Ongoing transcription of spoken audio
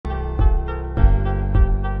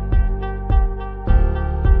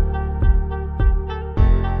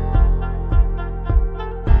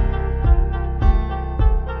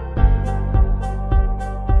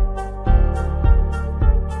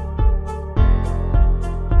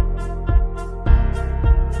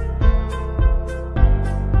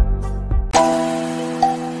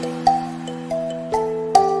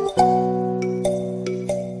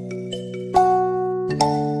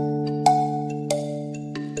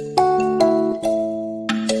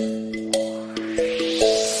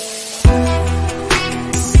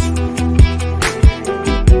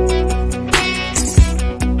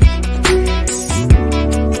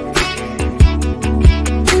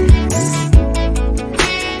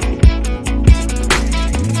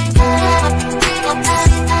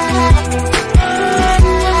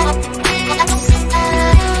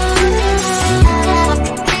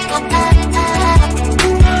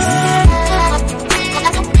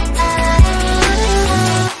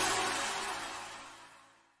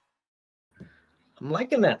I'm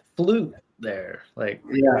liking that flute there. Like,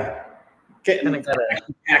 yeah, kind getting of got a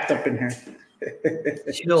packed up in here.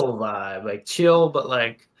 chill vibe, like chill, but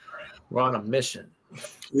like we're on a mission.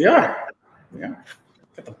 We are. Yeah.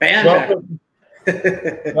 Got the band back.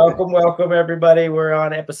 Welcome, welcome, everybody. We're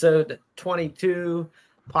on episode 22,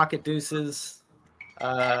 Pocket Deuces.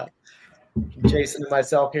 Jason and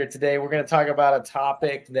myself here today. We're going to talk about a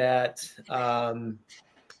topic that,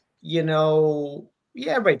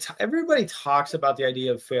 yeah, everybody talks about the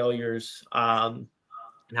idea of failures and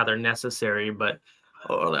how they're necessary, but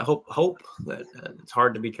I hope that it's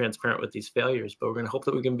hard to be transparent with these failures, but we're going to hope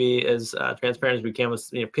that we can be as transparent as we can with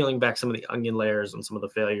peeling back some of the onion layers on some of the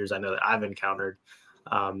failures I know that I've encountered.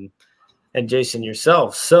 And Jason,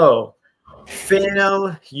 yourself. So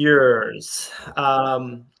failures.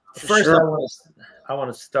 First, sure. I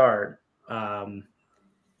want to start.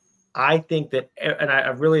 I think that, and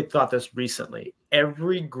I've really thought this recently,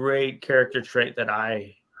 every great character trait that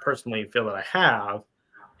I personally feel that I have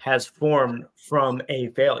has formed from a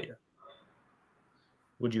failure.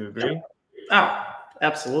 Would you agree? Oh,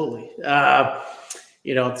 absolutely.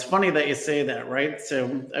 It's funny that you say that, right?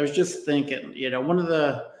 So I was just thinking, one of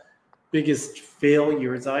the biggest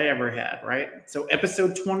failures I ever had, right? So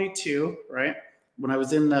episode 22, right? When I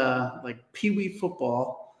was in like Pee-wee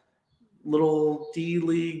football, little D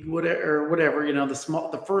League, whatever,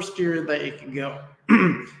 the first year that you could go,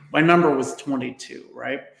 my number was 22,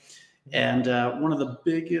 right? And one of the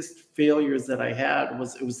biggest failures that I had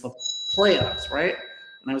was the playoffs, right?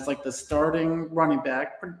 And I was like the starting running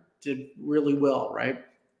back, did really well, right?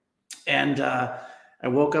 And I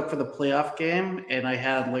woke up for the playoff game and I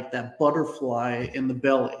had like that butterfly in the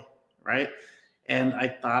belly, right? And I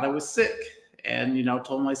thought I was sick and,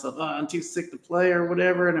 told myself, oh, I'm too sick to play or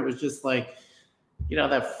whatever. And it was just like,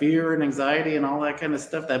 that fear and anxiety and all that kind of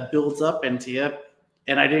stuff that builds up into you.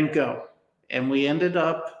 And I didn't go. And we ended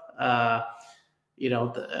up, right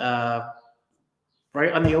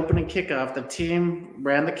on the opening kickoff, the team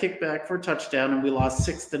ran the kickback for a touchdown and we lost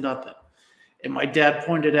 6-0. And my dad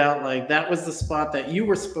pointed out, like, that was the spot that you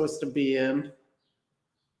were supposed to be in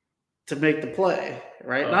to make the play,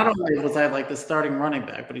 right? Not only was I like the starting running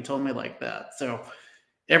back, but he told me like that. So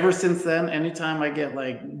ever since then, anytime I get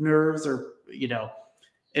like nerves or,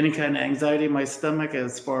 any kind of anxiety in my stomach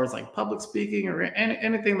as far as like public speaking or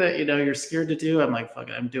anything that, you're scared to do, I'm like, fuck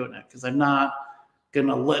it, I'm doing it because I'm not going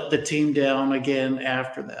to let the team down again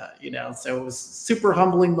after that, So it was a super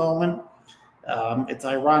humbling moment. It's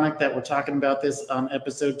ironic that we're talking about this on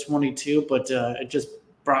episode 22, but it just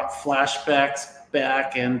brought flashbacks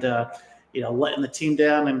back and, letting the team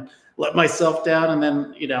down and let myself down. And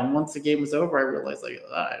then, once the game was over, I realized like,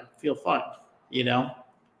 I feel fine,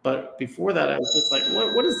 But before that, I was just like,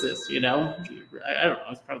 what is this? I don't know. I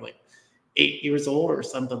was probably like 8 years old or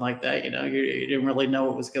something like that. You didn't really know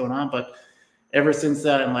what was going on. But ever since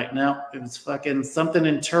that, I'm like, no, it was fucking something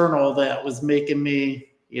internal that was making me,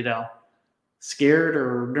 scared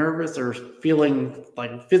or nervous or feeling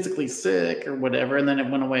like physically sick or whatever. And then it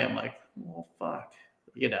went away. I'm like, well, fuck,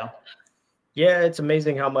 Yeah, it's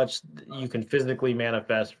amazing how much you can physically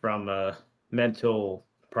manifest from a mental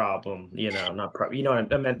problem, not you know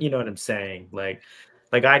what I mean, you know what I'm saying, like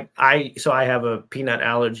I have a peanut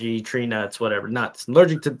allergy, tree nuts, whatever, nuts, I'm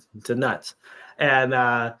allergic to nuts, and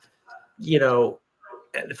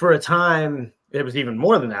for a time it was even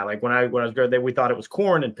more than that. Like when I was growing, we thought it was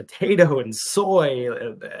corn and potato and soy.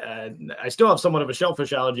 I still have somewhat of a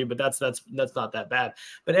shellfish allergy, but that's not that bad.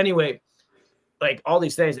 But anyway, like all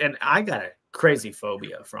these things, and I got a crazy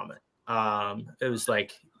phobia from it. It was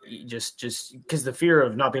like just because the fear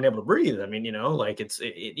of not being able to breathe. I mean, like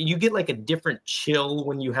you get like a different chill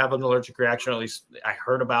when you have an allergic reaction. Or at least I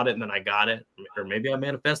heard about it and then I got it, or maybe I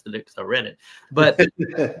manifested it because I read it. But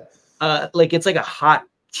like it's like a hot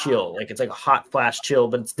chill, like it's like a hot flash chill,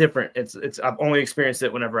 but it's different. It's I've only experienced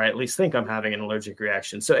it whenever I at least think I'm having an allergic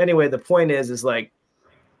reaction. So anyway, the point is like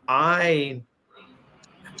and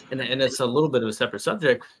it's a little bit of a separate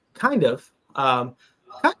subject, kind of.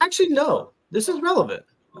 Actually, no, this is relevant.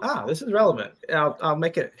 This is relevant. I'll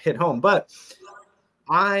make it hit home. But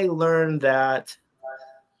I learned that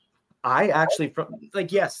I actually,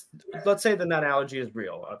 yes, let's say the nut allergy is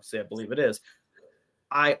real. Obviously, I believe it is.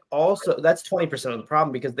 I also, that's 20% of the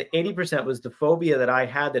problem, because the 80% was the phobia that I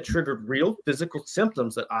had that triggered real physical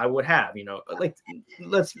symptoms that I would have, like,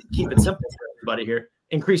 let's keep it simple for everybody here.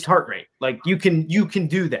 Increased heart rate. Like you can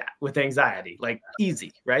do that with anxiety, like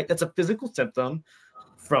easy, right? That's a physical symptom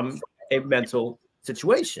from a mental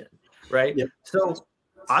situation, right? Yep. So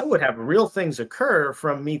I would have real things occur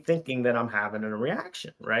from me thinking that I'm having a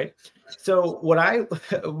reaction, right? So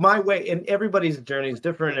my way, and everybody's journey is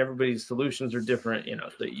different, everybody's solutions are different,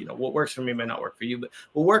 so, what works for me may not work for you, but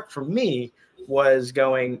what worked for me was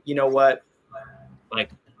going, you know what,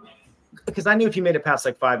 like, because I knew if you made it past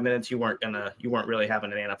like 5 minutes, you weren't really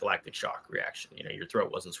having an anaphylactic shock reaction. Your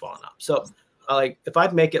throat wasn't swelling up. So like, if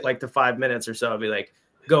I'd make it like to 5 minutes or so, I'd be like,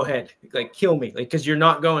 go ahead, like kill me, like, because you're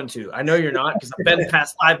not going to. I know you're not, because I've been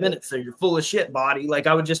past 5 minutes, so you're full of shit, body. Like,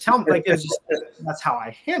 I would just tell them, like, it's just, that's how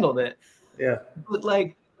I handled it. Yeah. But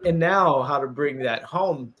like, and now how to bring that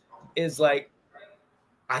home is like,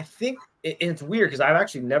 I think it's weird because I've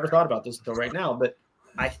actually never thought about this until right now, but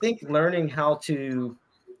I think learning how to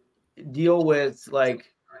deal with,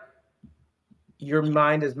 like, your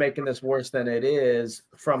mind is making this worse than it is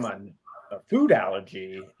from a food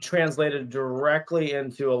allergy translated directly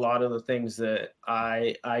into a lot of the things that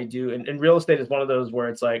I do. And real estate is one of those where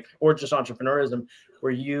it's like, or just entrepreneurism,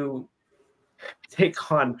 where you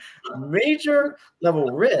take on major level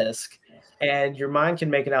risk and your mind can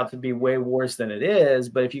make it out to be way worse than it is.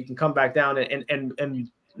 But if you can come back down and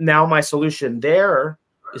now my solution there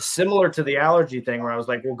is similar to the allergy thing where I was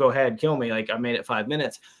like, well, go ahead, kill me. Like, I made it 5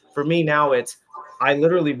 minutes. For me now, it's, I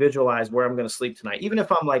literally visualize where I'm going to sleep tonight. Even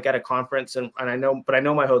if I'm like at a conference and I know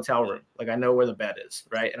my hotel room, like I know where the bed is,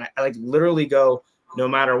 right? And I like literally go, no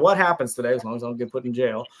matter what happens today, as long as I don't get put in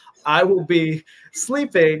jail, I will be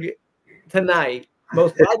sleeping tonight,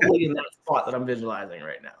 most likely in that spot that I'm visualizing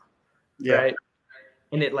right now. Yeah. Right.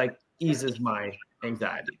 And it like eases my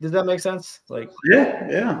anxiety. Does that make sense? Like,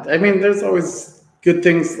 yeah. I mean, there's always good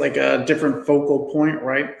things, like a different focal point,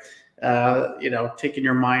 right? Taking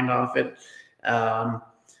your mind off it.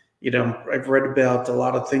 I've read about a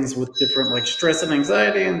lot of things with different, like, stress and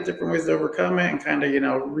anxiety and different ways to overcome it, and kind of,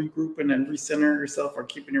 regrouping and recentering yourself, or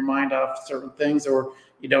keeping your mind off certain things, or,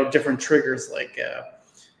 different triggers. Like,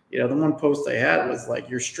 the one post I had was like,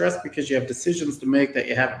 you're stressed because you have decisions to make that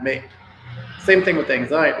you haven't made. Same thing with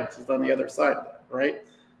anxiety, which is on the other side of that, right?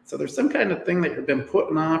 So there's some kind of thing that you've been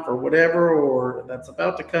putting off or whatever, or that's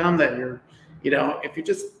about to come, that you're, if you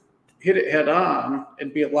just hit it head on,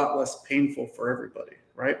 it'd be a lot less painful for everybody,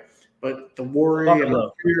 right? But the worry and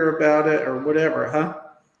the fear about it or whatever, huh?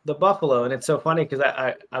 The buffalo. And it's so funny because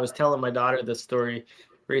I was telling my daughter this story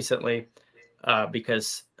recently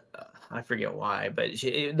because I forget why, but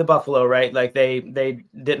the buffalo, right? Like they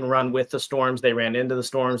didn't run with the storms. They ran into the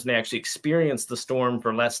storms, and they actually experienced the storm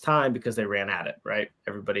for less time because they ran at it, right?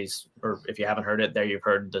 Or if you haven't heard it, there you've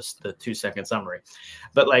heard this, the 2-second summary.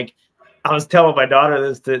 But like, I was telling my daughter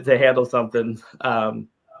this to handle something.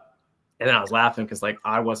 And I was laughing because like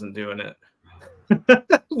I wasn't doing it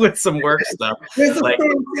with some work stuff. Like,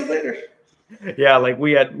 yeah, like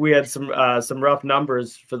we had some rough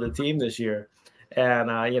numbers for the team this year.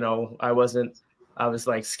 And, I was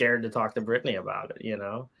like scared to talk to Brittany about it,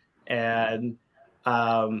 and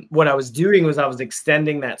what I was doing was I was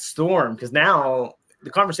extending that storm, because now the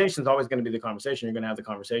conversation is always going to be the conversation. You're going to have the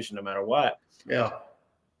conversation no matter what. Yeah.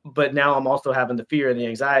 But now I'm also having the fear and the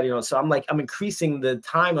anxiety. So I'm increasing the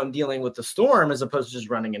time I'm dealing with the storm as opposed to just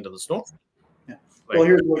running into the storm. Yeah. Well,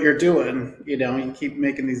 here's what you're doing. You keep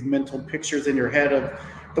making these mental pictures in your head of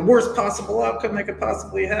the worst possible outcome that could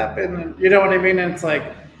possibly happen. And you know what I mean? And it's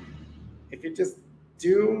like, if you just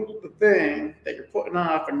do the thing that you're putting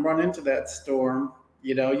off and run into that storm,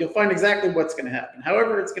 you'll find exactly what's going to happen.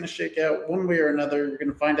 However it's going to shake out one way or another, you're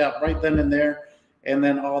going to find out right then and there. And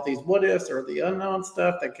then all these what ifs or the unknown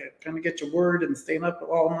stuff that can kind of get you worried and staying up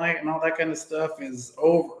all night and all that kind of stuff is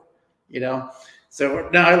over, So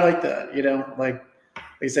now I like that, like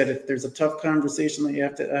I said, if there's a tough conversation that you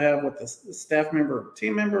have to have with a staff member or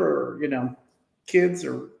team member, or, kids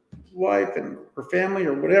or wife or family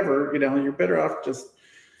or whatever, you're better off just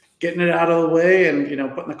getting it out of the way and,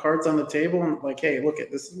 putting the cards on the table and like, hey, look,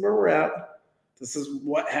 this is where we're at. This is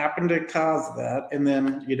what happened to cause that. And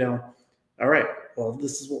then, all right, well,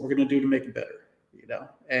 this is what we're going to do to make it better,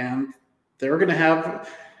 and they're going to have,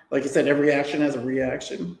 like I said, every action has a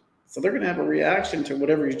reaction. So they're going to have a reaction to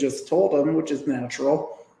whatever you just told them, which is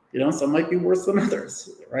natural. Some might be worse than others,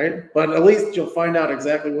 right? But at least you'll find out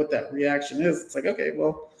exactly what that reaction is. It's like, okay,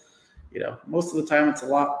 well, most of the time it's a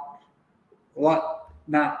lot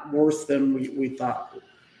not worse than we thought.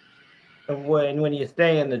 When you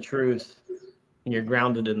stay in the truth and you're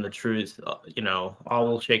grounded in the truth, all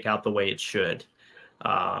will shake out the way it should.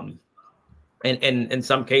 And in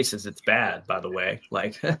some cases it's bad, by the way.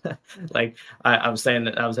 Like, like I was saying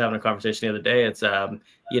that I was having a conversation the other day. It's,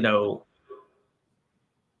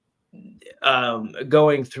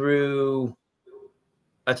 going through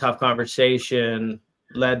a tough conversation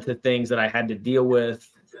led to things that I had to deal with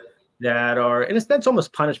that are, in a sense,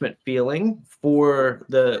 almost punishment feeling for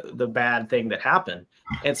the bad thing that happened.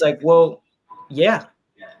 And it's like, well, yeah,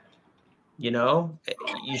 you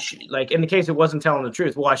should, like, in the case it wasn't telling the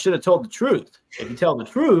truth. Well, I should have told the truth. If you tell the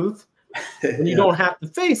truth, then you don't have to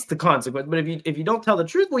face the consequence. But if you don't tell the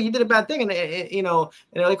truth, well, you did a bad thing, and and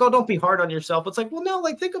they're like, oh, don't be hard on yourself. It's like, well, no,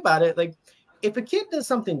 like, think about it. Like, if a kid does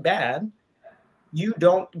something bad, you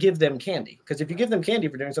don't give them candy, because if you give them candy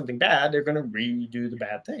for doing something bad, they're going to redo the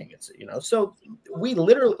bad thing. It's, so we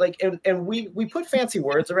literally, like, and we put fancy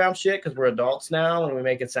words around shit because we're adults now and we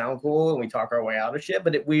make it sound cool and we talk our way out of shit,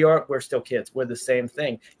 but we're still kids. We're the same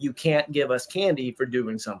thing. You can't give us candy for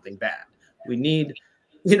doing something bad. We need,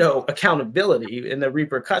 accountability and the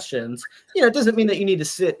repercussions. It doesn't mean that you need to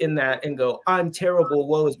sit in that and go, I'm terrible,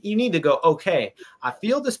 woe. You need to go, okay, I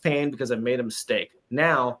feel this pain because I made a mistake.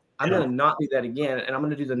 Now I'm going to not do that again, and I'm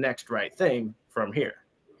going to do the next right thing from here,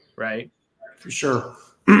 right? For sure.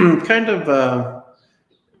 Kind of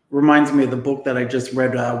reminds me of the book that I just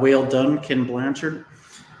read, Whale Done, Ken Blanchard.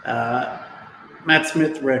 Matt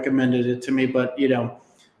Smith recommended it to me, but,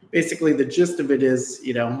 basically the gist of it is,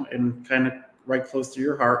 and kind of right close to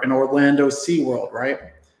your heart, in Orlando SeaWorld, right?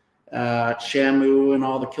 Shamu and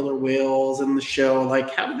all the killer whales in the show,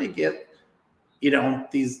 like, how do they get,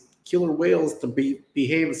 these killer whales to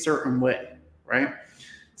behave a certain way, right?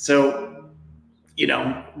 So,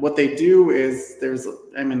 what they do is there's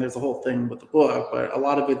a whole thing with the book, but a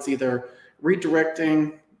lot of it's either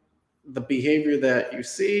redirecting the behavior that you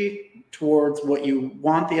see towards what you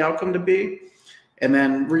want the outcome to be, and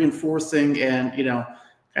then reinforcing and,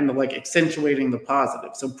 kind of like accentuating the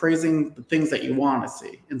positive. So praising the things that you want to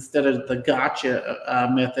see instead of the gotcha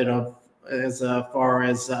method of as far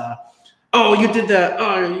as, oh, you did that.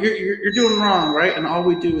 Oh, you're doing wrong, right? And all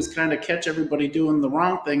we do is kind of catch everybody doing the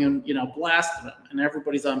wrong thing and, blast them. And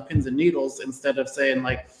everybody's on pins and needles instead of saying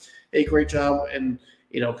like, hey, great job. And,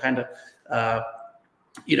 kind of,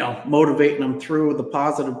 motivating them through the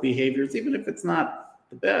positive behaviors. Even if it's not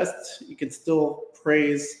the best, you can still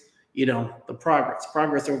praise, the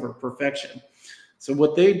progress over perfection. So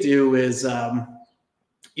what they do is,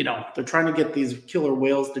 they're trying to get these killer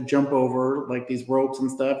whales to jump over like these ropes and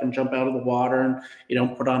stuff and jump out of the water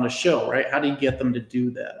and, put on a show, right? How do you get them to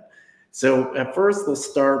do that? So at first they'll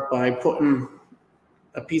start by putting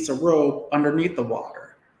a piece of rope underneath the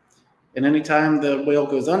water. And anytime the whale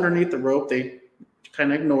goes underneath the rope, they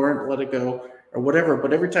kind of ignore it, let it go or whatever.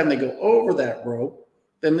 But every time they go over that rope,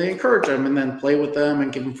 then they encourage them and then play with them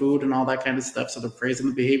and give them food and all that kind of stuff. So they're praising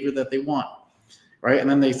the behavior that they want. Right. And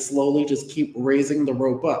then they slowly just keep raising the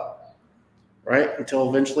rope up. Right. Until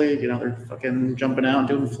eventually, they're fucking jumping out and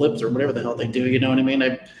doing flips or whatever the hell they do. You know what I mean?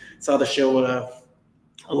 I saw the show a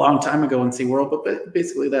long time ago in SeaWorld, but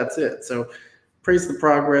basically that's it. So praise the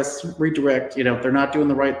progress, redirect. If they're not doing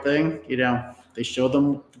the right thing, they show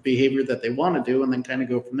them the behavior that they want to do and then kind of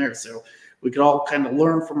go from there. So we could all kind of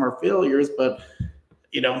learn from our failures. But,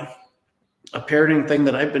 a parenting thing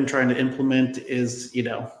that I've been trying to implement is,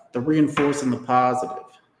 the reinforcing the positive,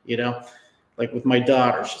 like with my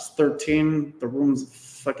daughter, she's 13, the room's a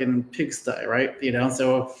fucking pigsty, right?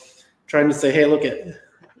 So trying to say, hey,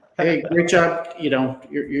 hey, great job.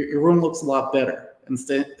 Your room looks a lot better.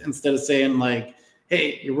 Instead of saying like,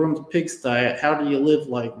 hey, your room's a pigsty. How do you live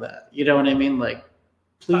like that? You know what I mean? Like,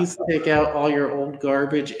 please take out all your old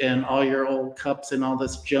garbage and all your old cups and all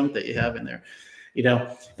this junk that you have in there,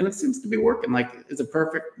 and it seems to be working. Like, is it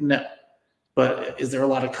perfect? No. But is there a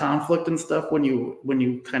lot of conflict and stuff when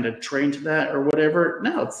you kind of train to that or whatever?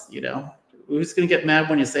 No, it's, who's going to get mad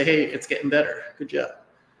when you say, hey, it's getting better. Good job.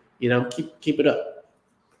 Keep it up.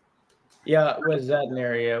 Yeah. Was that an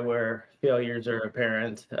area where failures are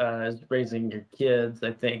apparent as raising your kids?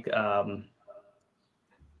 I think,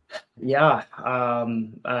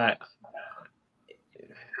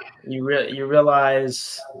 you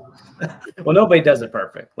realize, well, nobody does it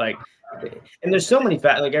perfect. Like, and there's so many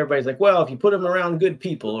like everybody's like, well, if you put them around good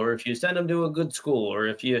people, or if you send them to a good school, or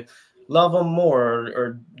if you love them more,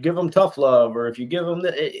 or give them tough love, or if you give them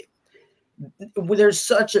there's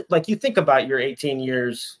such a, like, you think about your 18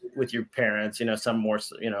 years with your parents, some more,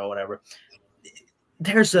 whatever.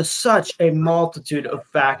 There's such a multitude of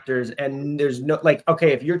factors, and there's no, like,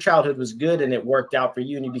 okay, if your childhood was good and it worked out for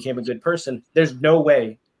you and you became a good person, there's no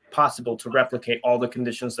way possible to replicate all the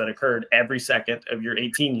conditions that occurred every second of your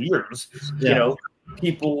 18 years.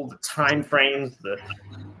 People, the time frames,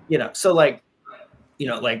 so like,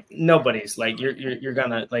 like, nobody's like, you're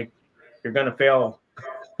gonna fail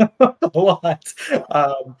a lot.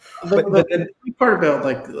 But then the part about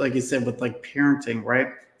like you said with like parenting, right?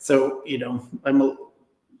 So I'm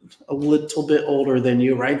a little bit older than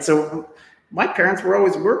you, right? So my parents were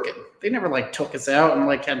always working. they never like took us out and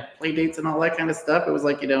like had play dates and all that kind of stuff. It was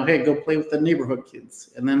like, hey, go play with the neighborhood kids.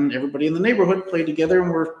 And then everybody in the neighborhood played together,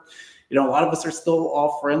 and we're, a lot of us are still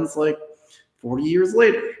all friends like 40 years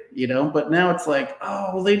later, but now it's like,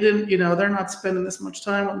 oh, well, they didn't, they're not spending this much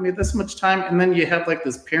time with me, this much time. And then you have like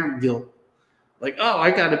this parent guilt. Like, oh, I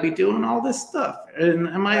got to be doing all this stuff. And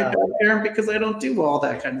am I a bad parent because I don't do all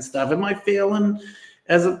that kind of stuff? Am I failing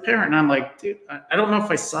as a parent? And I'm like, dude, I don't know if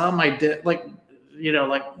I saw my dad, like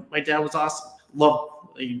my dad was awesome. Love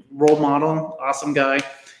a role model, awesome guy,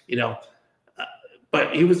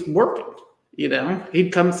 but he was working,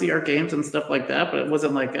 he'd come see our games and stuff like that. But it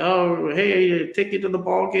wasn't like, oh, hey, take you to the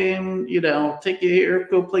ball game, take you here,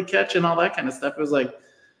 go play catch and all that kind of stuff. It was like,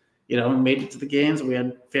 we made it to the games. We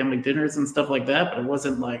had family dinners and stuff like that. But it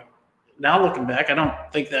wasn't like, now looking back, I don't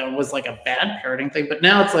think that was like a bad parenting thing. But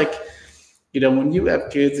now it's like, when you have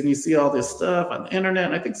kids and you see all this stuff on the internet,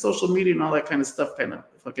 and I think social media and all that kind of stuff kind of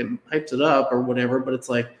fucking hypes it up or whatever. But it's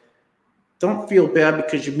like, don't feel bad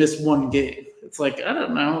because you missed one game. It's like, I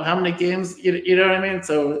don't know how many games, you know what I mean?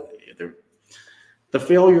 So the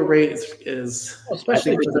failure rate is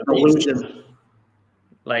especially with an illusion.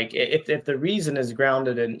 Like if the reason is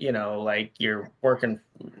grounded in, like you're working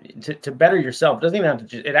to better yourself, it doesn't even have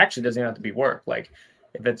to, it actually doesn't have to be work. Like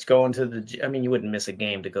if it's going to the, I mean, you wouldn't miss a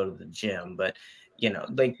game to go to the gym, but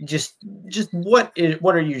like just what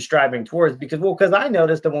are you striving towards? Because I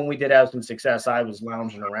noticed that when we did have some success, I was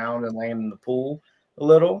lounging around and laying in the pool a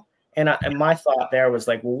little. And my thought there was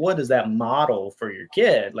like, well, what is that model for your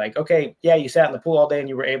kid? Like, okay, yeah, you sat in the pool all day and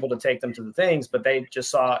you were able to take them to the things, but they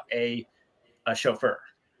just saw a chauffeur,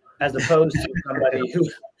 as opposed to somebody who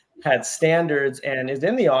had standards and is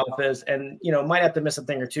in the office and, might have to miss a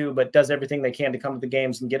thing or two, but does everything they can to come to the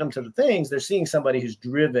games and get them to the things. They're seeing somebody who's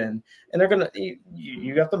driven, and they're going to,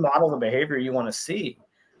 you have to model the behavior you want to see.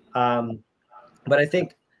 But I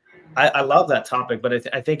think I love that topic, but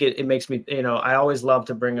I think it makes me, I always love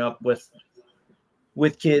to bring up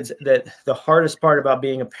with kids that the hardest part about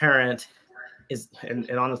being a parent is, and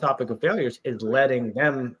on the topic of failures, is letting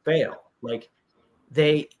them fail. Like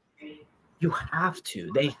they have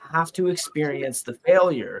to experience the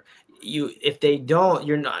failure. If they don't,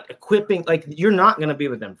 you're not equipping, like you're not going to be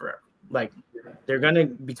with them forever. Like they're going to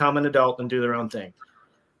become an adult and do their own thing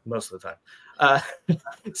most of the time.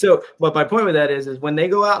 So, but my point with that is when they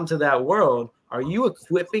go out into that world, are you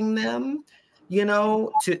equipping them,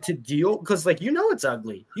 to deal? Because like, it's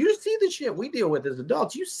ugly. You see the shit we deal with as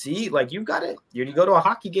adults. You see, like you go to a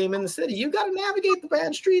hockey game in the city, you got to navigate the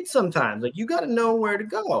bad streets sometimes. Like you got to know where to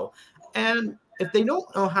go. And if they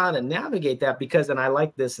don't know how to navigate that, and I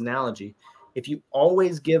like this analogy, if you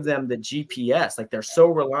always give them the GPS, like they're so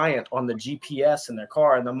reliant on the GPS in their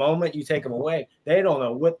car, and the moment you take them away, they don't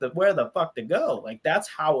know where the fuck to go. Like that's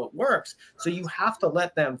how it works. So you have to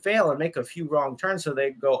let them fail and make a few wrong turns so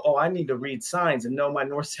they go, oh, I need to read signs and know my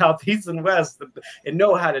north, south, east, and west, and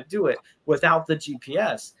know how to do it without the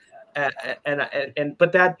GPS.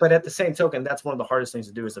 But at the same token, that's one of the hardest things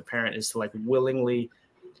to do as a parent, is to like willingly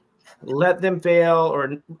let them fail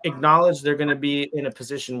or acknowledge they're going to be in a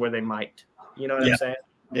position where they might. You know what I'm saying?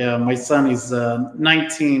 Yeah, my son, he's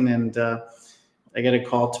 19, and I got a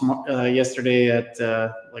call yesterday at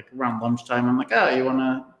like around lunchtime. I'm like, you want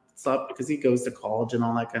to stop? Because he goes to college and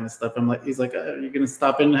all that kind of stuff. He's like, you're going to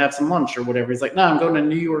stop in and have some lunch or whatever. He's like, no, I'm going to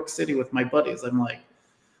New York City with my buddies. I'm like,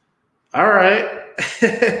 all right.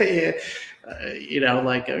 Yeah.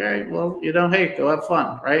 Like, all right, well, hey, go have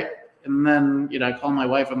fun, right? And then, I call my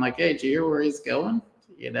wife. I'm like, hey, do you hear where he's going?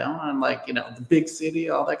 I'm like, the big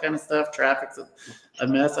city, all that kind of stuff. Traffic's a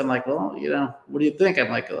mess. I'm like, well, what do you think? I'm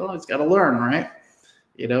like, oh, he's got to learn, right?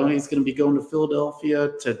 He's going to be going to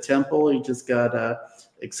Philadelphia, to Temple. He just got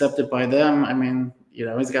accepted by them. I mean,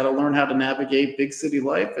 he's got to learn how to navigate big city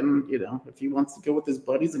life. And, if he wants to go with his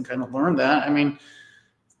buddies and kind of learn that, I mean,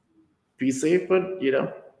 be safe, but,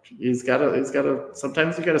 he's got to,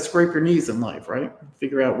 sometimes you got to scrape your knees in life, right?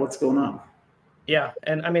 Figure out what's going on. Yeah.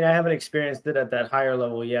 And I mean, I haven't experienced it at that higher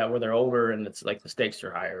level yet, where they're older and it's like the stakes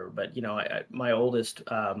are higher. But, my oldest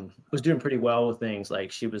was doing pretty well with things.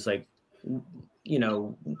 Like she was like,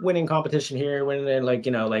 winning competition here, winning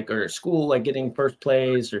like, or school, like getting first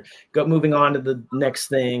place or moving on to the next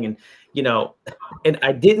thing. And, and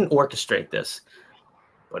I didn't orchestrate this,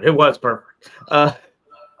 but it was perfect.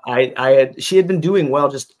 She had been doing well,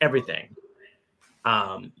 just everything.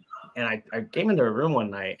 And I came into her room one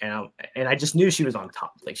night and I just knew she was on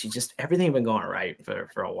top. Like everything had been going right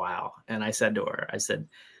for a while. And I said to her,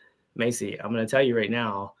 Macy, I'm going to tell you right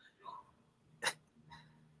now,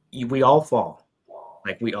 we all fall.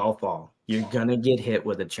 Like we all fall. You're going to get hit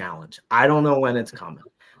with a challenge. I don't know when it's coming,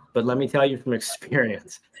 But let me tell you from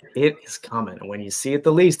experience, it is coming. And when you see it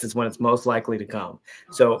the least is when it's most likely to come.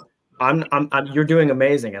 So you're doing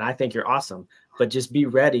amazing, and I think you're awesome. But just be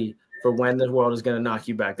ready for when the world is going to knock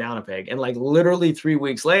you back down a peg. And like literally 3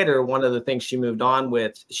 weeks later, one of the things she moved on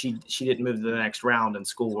with, she didn't move to the next round in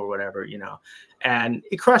school or whatever, you know, and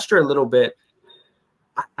it crushed her a little bit.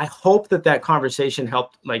 I hope that conversation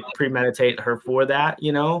helped like premeditate her for that.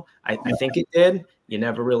 You know, I think it did. You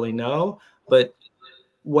never really know. But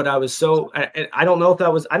what I was I don't know if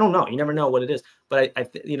that was, I don't know. You never know what it is. But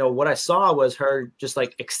you know, what I saw was her just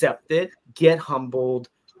like accept it, get humbled,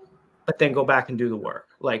 but then go back and do the work.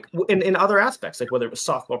 Like in other aspects, like whether it was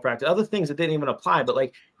softball practice, other things that didn't even apply, but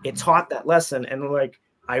like it taught that lesson. And like,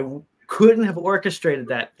 I couldn't have orchestrated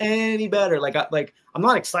that any better. Like, I'm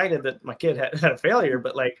not excited that my kid had a failure,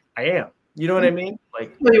 but like I am, you know what I mean?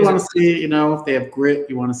 Like, well, you want to see, you know, if they have grit,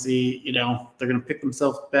 you want to see, you know, they're going to pick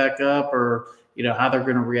themselves back up, or, you know, how they're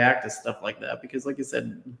going to react to stuff like that. Because like you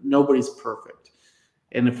said, nobody's perfect.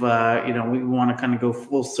 And if, you know, we want to kind of go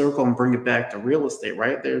full circle and bring it back to real estate,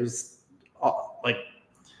 right? There's like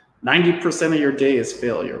 90% of your day is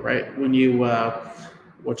failure, right? When you,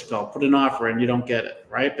 put an offer and you don't get it,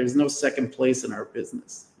 right? There's no second place in our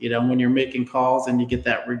business. You know, when you're making calls and you get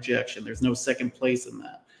that rejection, there's no second place in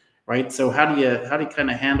that, right? So how do you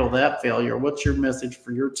kind of handle that failure? What's your message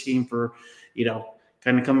for your team for, you know,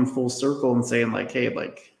 kind of coming full circle and saying like, hey,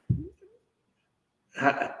 like,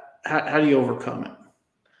 how do you overcome it?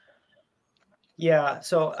 Yeah,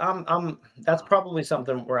 so that's probably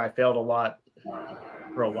something where I failed a lot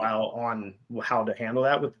for a while on how to handle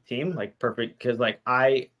that with the team, like perfect, because like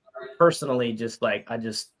I personally just like I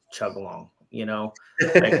just chug along, you know.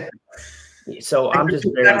 Like, so I'm just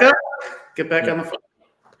get back on the phone.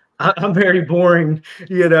 I'm very boring,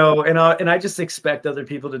 you know, and I just expect other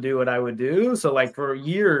people to do what I would do. So like for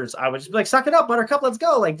years, I would just be like, suck it up, Buttercup, let's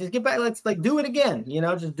go, like just get back, let's like do it again, you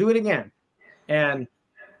know, just do it again. And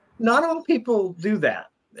not all people do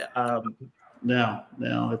that. No,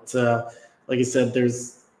 it's like you said,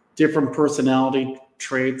 there's different personality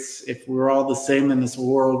traits. If we were all the same, then this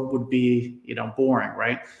world would be, you know, boring,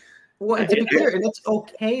 right? Well, to be clear, and it's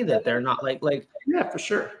okay that they're not like yeah, for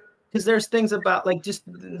sure. Because there's things about like just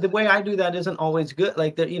the way I do that isn't always good.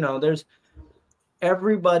 Like that, you know,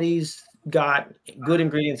 everybody's got good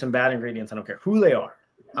ingredients and bad ingredients. I don't care who they are.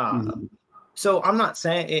 So I'm not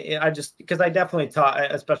saying I just, because I definitely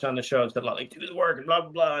taught, especially on the shows, that like do the work and blah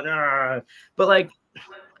blah blah. But like,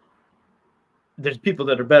 there's people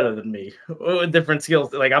that are better than me with different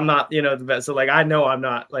skills. Like I'm not, you know, the best. So like I know I'm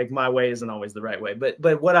not, like my way isn't always the right way. But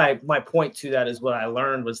my point to that is what I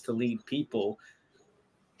learned was to lead people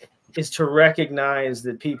is to recognize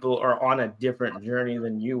that people are on a different journey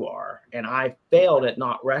than you are. And I failed at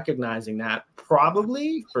not recognizing that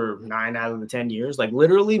probably for 9 out of the 10 years, like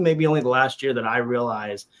literally maybe only the last year that I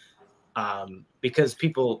realized, because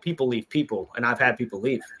people leave people, and I've had people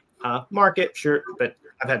leave market, sure. But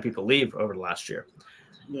I've had people leave over the last year.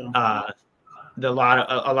 Yeah. A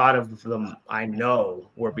lot of them I know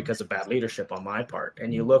were because of bad leadership on my part.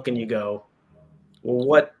 And you look and you go, well,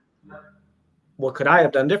 what could I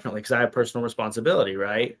have done differently? Because I have personal responsibility,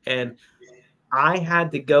 right? And I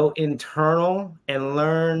had to go internal and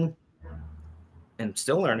learn, and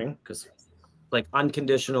still learning, because like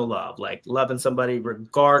unconditional love, like loving somebody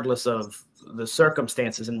regardless of the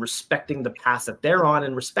circumstances, and respecting the path that they're on,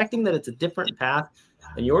 and respecting that it's a different path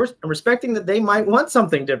than yours, and respecting that they might want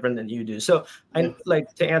something different than you do. So I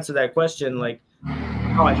like to answer that question, like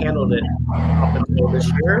how I handled it up until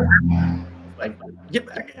this year, like get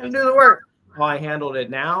back and do the work. How I handled it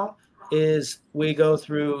now is we go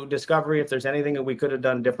through discovery if there's anything that we could have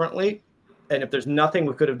done differently. And if there's nothing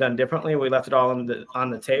we could have done differently, we left it all on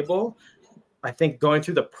the table. I think going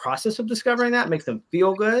through the process of discovering that makes them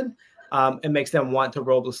feel good, and makes them want to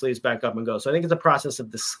roll the sleeves back up and go. So I think it's a process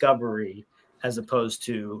of discovery as opposed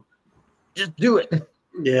to just do it.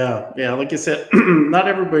 Yeah. Like you said, not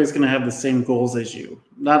everybody's going to have the same goals as you.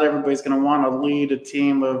 Not everybody's going to want to lead a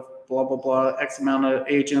team of blah, blah, blah, X amount of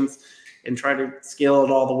agents and try to scale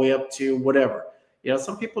it all the way up to whatever. You know,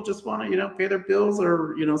 some people just want to, you know, pay their bills,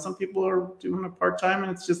 or, you know, some people are doing it part-time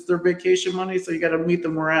and it's just their vacation money. So you got to meet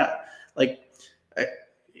them where at. Like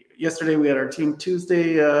yesterday we had our Team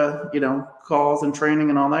Tuesday, you know, calls and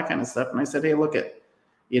training and all that kind of stuff. And I said, hey, look at,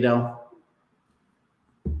 you know,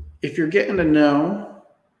 if you're getting to know,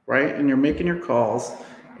 right, and you're making your calls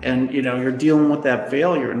and, you know, you're dealing with that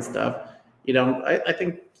failure and stuff, you know, I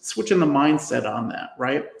think switching the mindset on that,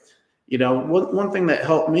 right? You know, one thing that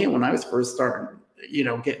helped me when I was first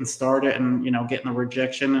getting started and, you know, getting the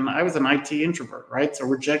rejection, and I was an IT introvert, right? So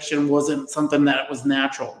rejection wasn't something that was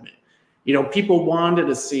natural to me. you know, people wanted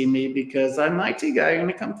to see me because I'm an IT guy. I'm going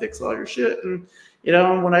to come fix all your shit. And, you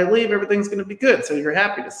know, when I leave, everything's going to be good. So you're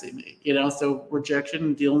happy to see me, you know, so rejection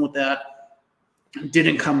and dealing with that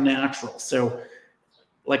didn't come natural. So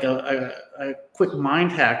like a quick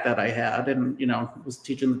mind hack that I had, and, you know, was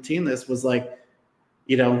teaching the team this, was like,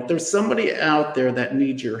 you know, there's somebody out there that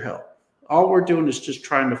needs your help. All we're doing is just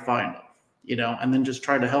trying to find them, you know, and then just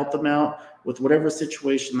try to help them out with whatever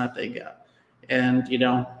situation that they got. And, you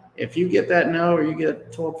know, if you get that no, or you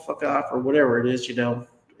get told fuck off or whatever it is, you know,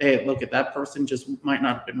 hey, look, at that person just might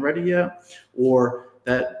not have been ready yet, or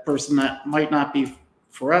that person that might not be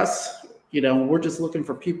for us. You know, we're just looking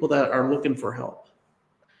for people that are looking for help.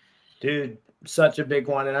 Dude, such a big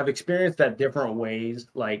one. And I've experienced that different ways.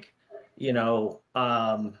 Like, you know,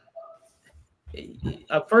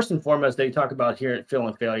 first and foremost, they talk about here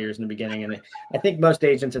feeling failures in the beginning. And I think most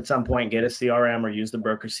agents at some point get a CRM or use the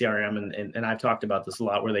broker CRM. And I've talked about this a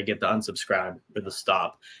lot, where they get the unsubscribe or the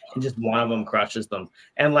stop, and just one of them crushes them.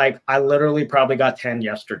 And like, I literally probably got 10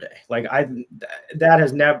 yesterday. Like that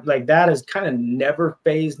has kind of never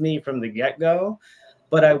fazed me from the get-go.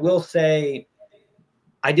 But I will say,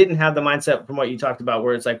 I didn't have the mindset from what you talked about,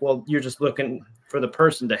 where it's like, well, you're just looking for the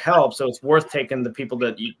person to help. So it's worth taking the people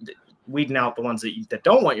that weeding out the ones that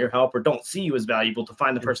don't want your help or don't see you as valuable to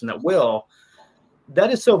find the person that will.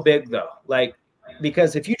 That is so big though. Like,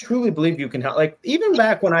 because if you truly believe you can help, like even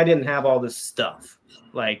back when I didn't have all this stuff,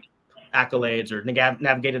 like accolades or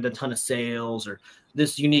navigated a ton of sales or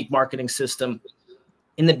this unique marketing system,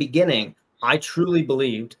 in the beginning, I truly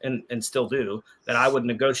believed, and still do, that I would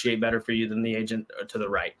negotiate better for you than the agent to the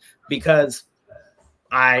right, because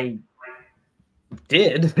I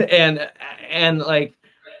did. And like,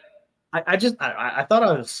 I thought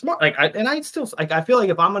I was smart. Like, I feel like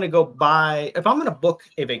if I'm going to book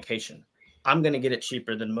a vacation, I'm going to get it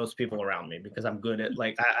cheaper than most people around me, because I'm good at,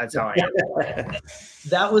 like, that's how I am.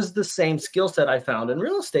 That was the same skill set I found in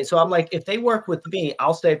real estate. So I'm like, if they work with me,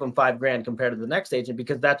 I'll save them $5,000 compared to the next agent,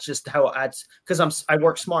 because that's just how I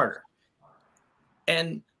work smarter.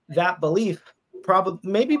 And that belief, probably,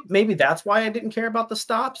 maybe that's why I didn't care about the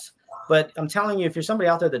stops. But I'm telling you, if you're somebody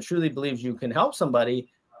out there that truly believes you can help somebody,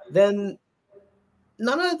 then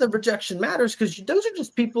none of the rejection matters, because those are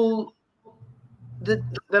just people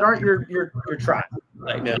that aren't your tribe,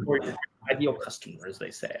 like, or your ideal customer, as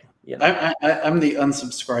they say. You know? I'm the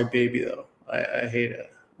unsubscribe baby though. I hate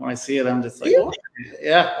it. When I see it, I'm just like, oh,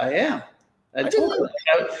 yeah, I am.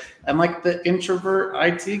 I'm like the introvert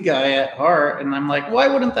IT guy at heart, and I'm like, why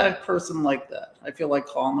wouldn't that person like that? I feel like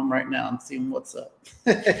calling them right now and seeing what's up.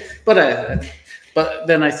 But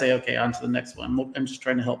then I say, okay, on to the next one. I'm just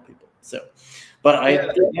trying to help people. So, but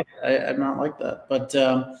I'm not like that. But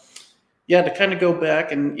yeah, to kind of go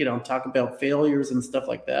back and, you know, talk about failures and stuff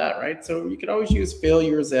like that, right? So you could always use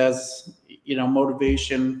failures as, you know,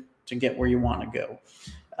 motivation to get where you want to go.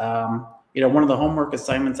 You know, one of the homework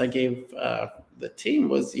assignments I gave the team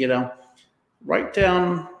was, you know, write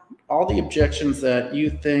down all the objections that you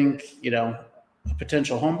think, you know, a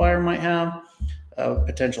potential home buyer might have, a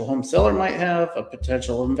potential home seller might have, a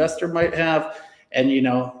potential investor might have, and, you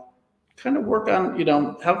know, kind of work on, you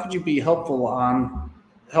know, how could you be helpful on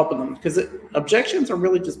helping them? Because objections are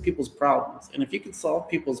really just people's problems. And if you can solve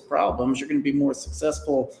people's problems, you're going to be more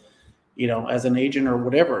successful, you know, as an agent or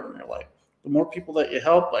whatever in their life. The more people that you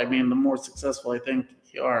help, I mean, the more successful I think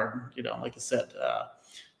you are. You know, like I said,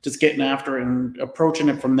 just getting after it and approaching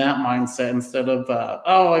it from that mindset instead of,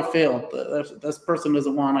 oh, I failed. This person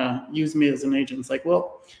doesn't want to use me as an agent. It's like,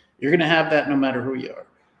 well, you're going to have that no matter who you are.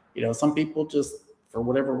 You know, some people just, for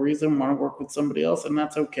whatever reason, want to work with somebody else, and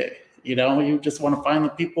that's okay. You know, you just want to find the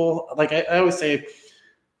people. Like I always say,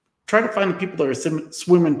 try to find the people that are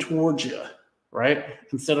swimming towards you, right?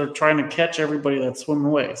 Instead of trying to catch everybody that's swimming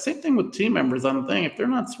away. Same thing with team members on the thing. If they're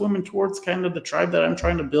not swimming towards kind of the tribe that I'm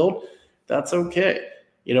trying to build, that's okay.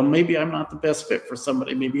 You know, maybe I'm not the best fit for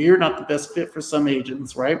somebody. Maybe you're not the best fit for some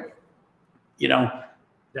agents, right? You know,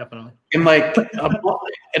 definitely. In like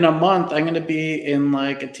in a month, I'm going to be in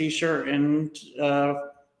like a t-shirt and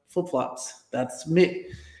flip-flops. That's me.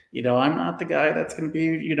 You know, I'm not the guy that's going to be,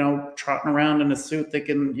 you know, trotting around in a suit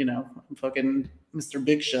thinking, you know, I'm fucking Mr.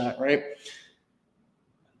 Big Shot, right?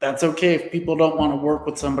 That's okay if people don't want to work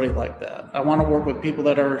with somebody like that. I want to work with people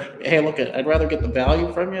that are, hey, look, I'd rather get the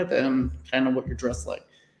value from you than kind of what you're dressed like.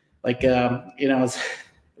 Like, you know,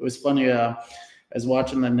 it was funny. I was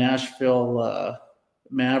watching the Nashville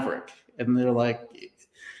Maverick, and they're like,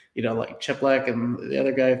 you know, like Chip Black and the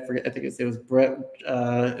other guy, I think his name was Brett,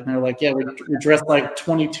 and they're like, yeah, we're dressed like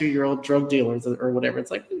 22-year-old drug dealers or whatever.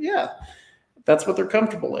 It's like, yeah, that's what they're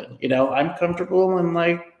comfortable in. You know, I'm comfortable in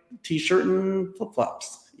like t-shirt and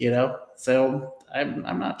flip-flops, you know? So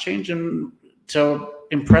I'm not changing to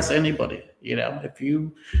impress anybody. You know, if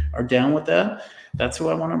you are down with that, that's who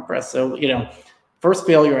I want to impress. So, you know, first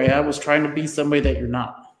failure I had was trying to be somebody that you're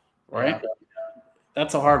not, right? Yeah.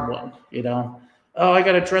 That's a hard one, you know. Oh, I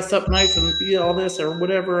got to dress up nice and be all this or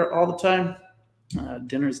whatever all the time.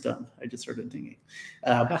 Dinner's done. I just heard it dinging.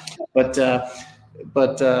 But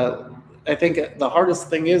I think the hardest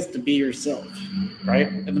thing is to be yourself, right?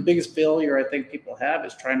 And the biggest failure I think people have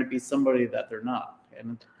is trying to be somebody that they're not.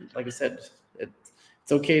 And like I said,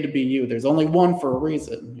 it's okay to be you. There's only one for a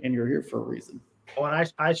reason, and you're here for a reason. Well,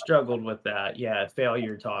 and I struggled with that. Yeah,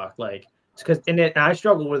 failure talk. Like, because and I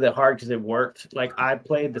struggled with it hard because it worked. Like, I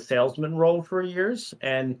played the salesman role for years,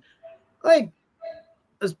 and like,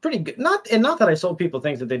 it was pretty good. Not that I sold people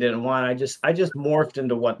things that they didn't want. I just morphed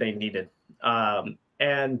into what they needed.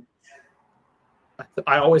 And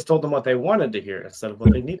I always told them what they wanted to hear instead of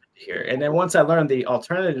what they needed to hear. And then once I learned the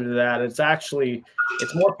alternative to that, it's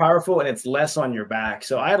more powerful and it's less on your back.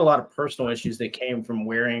 So I had a lot of personal issues that came from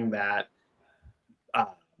wearing that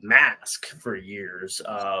mask for years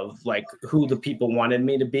of like who the people wanted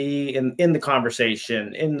me to be in the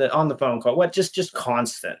conversation, on the phone call, just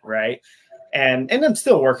constant, right? And I'm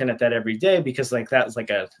still working at that every day because like that was like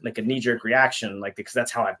a knee-jerk reaction, like because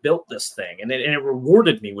that's how I built this thing, and it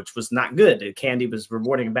rewarded me, which was not good. Candy was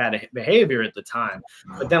rewarding bad behavior at the time,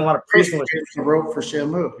 but then a lot of personal issues. The rope for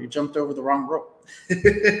Shamu, you jumped over the wrong rope.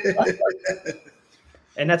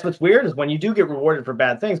 And that's what's weird is when you do get rewarded for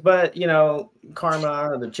bad things, but you know, karma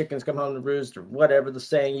or the chickens come home to roost or whatever the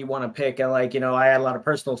saying you want to pick. And like, you know, I had a lot of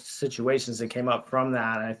personal situations that came up from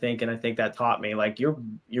that. And I think that taught me like you're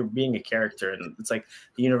being a character, and it's like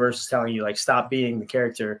the universe is telling you like, stop being the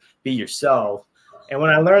character, be yourself. And when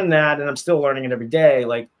I learned that, and I'm still learning it every day,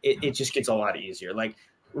 like it just gets a lot easier. Like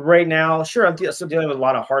right now, sure, I'm still dealing with a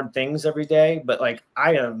lot of hard things every day, but like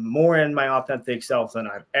I am more in my authentic self than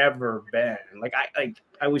I've ever been. Like I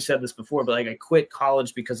always said this before, but like I quit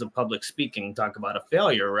college because of public speaking. Talk about a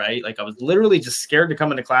failure, right? Like I was literally just scared to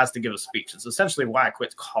come into class to give a speech. It's essentially why I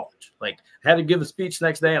quit college. Like I had to give a speech the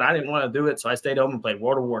next day and I didn't want to do it, so I stayed home and played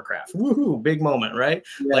World of Warcraft. Woohoo, big moment, right?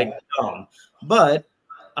 Yeah. Like but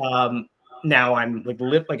now I'm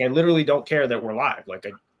like I literally don't care that we're live. Like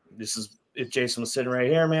if Jason was sitting right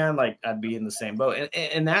here, man, like I'd be in the same boat.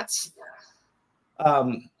 And that's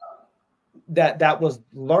that was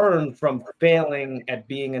learned from failing at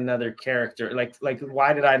being another character. Like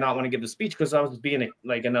why did I not want to give a speech? Because I was being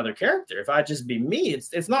like another character. If I just be me,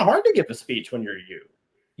 it's not hard to give a speech when you're you.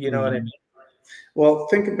 You know what I mean? Well,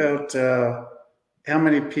 think about how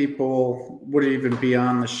many people would even be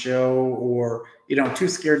on the show, or too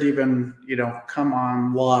scared to even come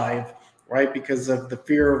on live, right? Because of the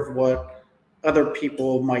fear of what other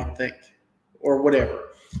people might think or whatever.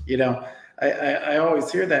 I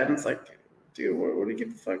always hear that, and it's like, dude, what do you give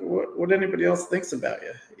a fuck what anybody else thinks about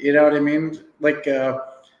you? You know what I mean? Like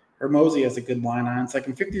Hermosi has a good line on it. It's like,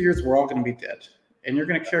 in 50 years we're all going to be dead, and you're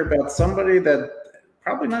going to care about somebody that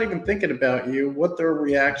probably not even thinking about you, what their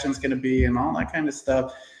reaction's going to be and all that kind of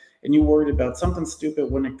stuff, and you worried about something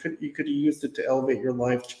stupid when you could have used it to elevate your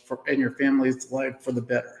life and your family's life for the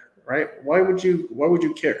better, right? Why would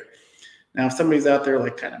you care? Now, if somebody's out there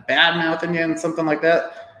like kind of bad mouthing you and something like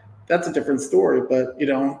that, that's a different story. But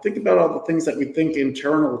think about all the things that we think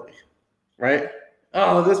internally, right?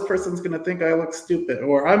 Oh, this person's gonna think I look stupid,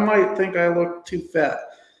 or I might think I look too fat.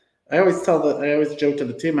 I always joke to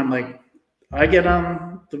the team, I'm like, I get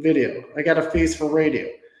on the video, I got a face for radio.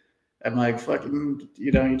 I'm like, fucking,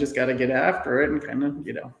 you just got to get after it and kind of,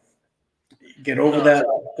 get over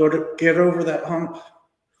that hump.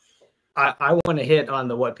 I want to hit on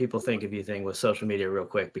the what people think of you thing with social media real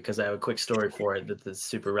quick, because I have a quick story for it that's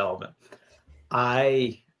super relevant.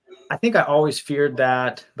 I think I always feared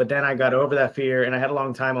that, but then I got over that fear, and I had a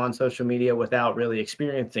long time on social media without really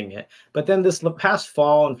experiencing it. But then this past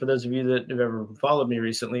fall, and for those of you that have ever followed me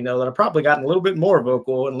recently know that I've probably gotten a little bit more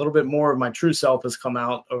vocal, and a little bit more of my true self has come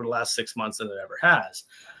out over the last 6 months than it ever has.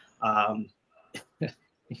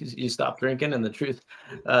 You stop drinking and the truth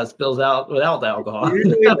spills out without the alcohol.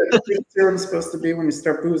 Usually the truth serum is supposed to be when you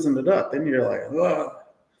start boozing it up. Then you're like, oh,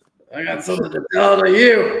 I got something to tell to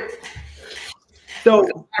you. So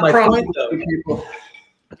my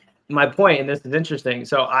point, and this is interesting.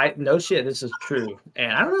 So no shit, this is true.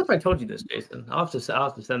 And I don't know if I told you this, Jason. I'll have to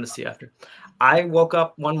send this to you after. I woke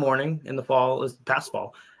up one morning in the fall, this past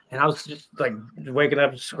fall, and I was just like waking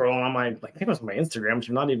up, scrolling on I think it was my Instagram, which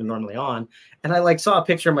I'm not even normally on. And I like saw a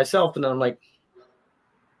picture of myself, and then I'm like,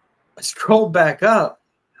 I scrolled back up,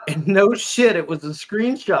 and no shit, it was a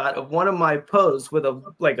screenshot of one of my posts with a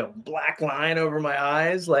black line over my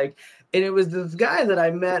eyes. Like And it was this guy that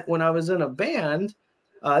I met when I was in a band,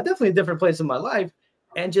 definitely a different place in my life.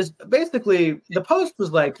 And just basically the post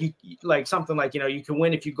was like, like something like, you know, you can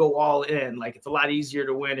win if you go all in. Like it's a lot easier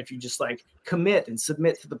to win if you just like commit and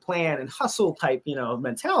submit to the plan and hustle type, you know,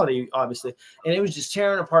 mentality, obviously. And it was just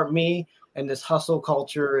tearing apart me and this hustle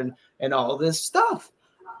culture and all this stuff.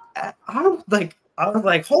 I was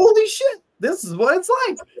like, holy shit, this is what it's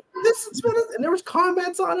like. This is what and there was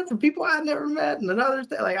comments on it from people I never met and another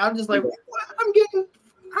thing. Like I'm just like, what?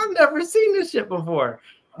 I've never seen this shit before.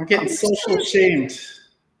 I'm getting social shamed.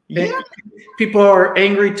 Yeah. People are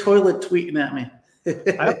angry toilet tweeting at me.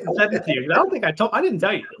 I have to send it to you. I didn't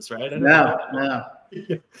tell you this, right? No.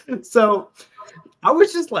 So I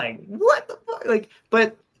was just like, what the fuck? Like,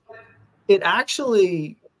 but it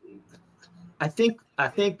actually, I think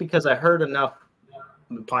because I heard enough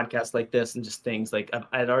podcasts like this and just things like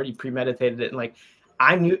I'd already premeditated it and like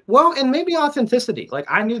I knew, well, and maybe authenticity. Like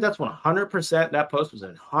I knew that's 100%, that post was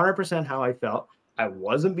 100% how I felt. I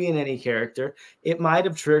wasn't being any character. It might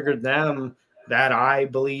have triggered them that I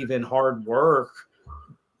believe in hard work.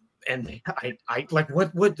 And I like,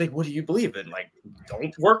 what do you believe in? Like,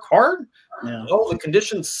 don't work hard? Yeah. Oh, the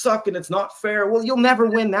conditions suck and it's not fair. Well, you'll never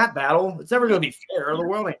win that battle. It's never going to be fair. The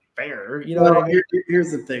world ain't fair. You know what I mean?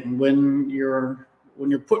 Here's the thing. When you're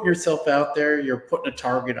putting yourself out there, you're putting a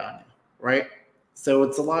target on you, right? So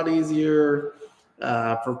it's a lot easier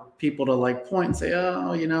for people to like point and say,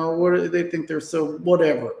 oh, you know, what do they think they're so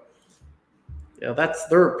whatever. Yeah, that's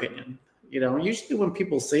their opinion. You know, usually when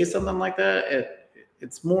people say something like that,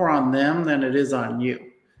 it's more on them than it is on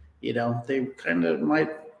you. You know, they kind of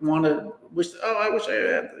might want to wish, oh, I wish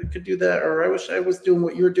I could do that, or I wish I was doing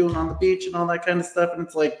what you're doing on the beach and all that kind of stuff. And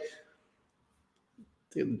it's like,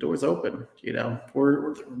 the door's open. You know,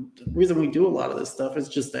 the reason we do a lot of this stuff is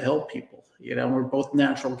just to help people. You know, we're both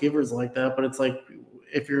natural givers like that, but it's like,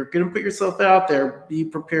 if you're going to put yourself out there, be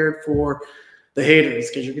prepared for the haters,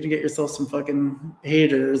 because you're going to get yourself some fucking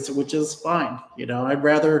haters, which is fine. You know, I'd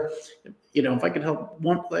rather, you know, if I could help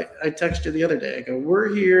one, like I texted you the other day, I go, we're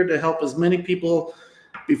here to help as many people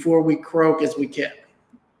before we croak as we can.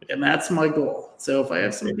 And that's my goal. So if I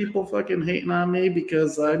have some people fucking hating on me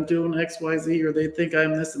because I'm doing X, Y, Z, or they think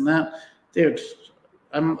I'm this and that, dude,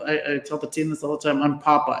 I tell the team this all the time. I'm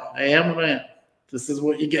Popeye. I am what I am. This is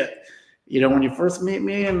what you get. You know, when you first meet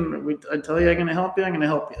me and I tell you I'm going to help you, I'm going to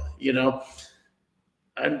help you. You know,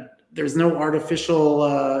 there's no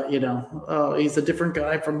artificial, you know, oh, he's a different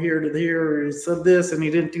guy from here to here, or he said this and he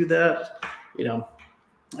didn't do that. You know,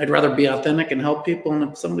 I'd rather be authentic and help people.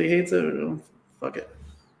 And if somebody hates it, fuck it.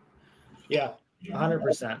 Yeah,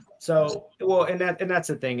 100%. So, well, and that's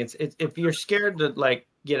the thing. It's if you're scared to like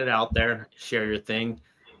get it out there, share your thing.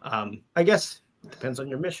 I guess it depends on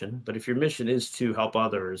your mission. But if your mission is to help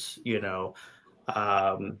others, you know,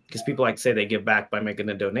 because people like to say they give back by making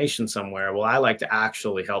a donation somewhere. Well, I like to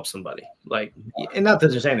actually help somebody. Like, and not that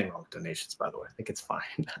there's anything wrong with donations, by the way. I think it's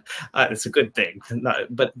fine. It's a good thing.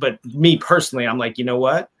 But me personally, I'm like, you know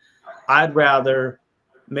what? I'd rather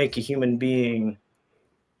make a human being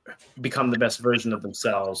become the best version of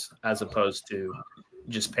themselves as opposed to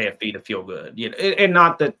just pay a fee to feel good. You know, and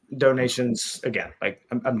not that donations, again, like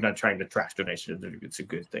I'm not trying to trash donations. It's a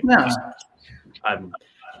good thing. No.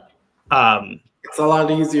 It's a lot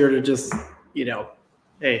easier to just, you know,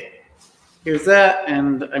 hey, here's that,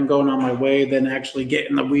 and I'm going on my way, than actually get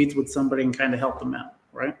in the weeds with somebody and kind of help them out,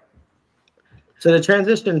 right? So the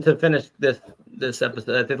transition to finish this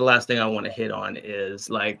episode, I think the last thing I want to hit on is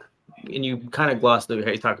like, and you kind of glossed over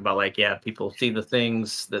here, you talk about like, yeah, people see the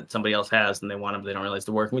things that somebody else has and they want them, they don't realize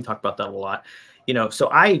the work. And we talk about that a lot, you know, so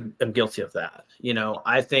I am guilty of that. You know,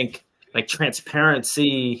 I think like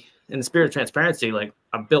transparency, in the spirit of transparency, like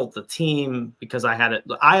I built the team because I had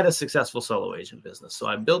a successful solo agent business. So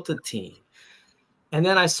I built a team. And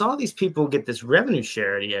then I saw these people get this revenue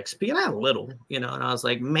share at EXP, and I had a little, you know, and I was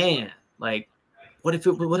like, man, like, what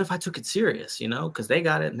if I took it serious, you know, because they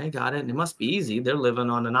got it and they got it and it must be easy. They're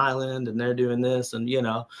living on an island and they're doing this and, you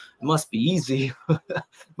know, it must be easy.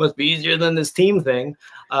 Must be easier than this team thing.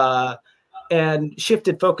 And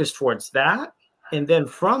shifted focus towards that. And then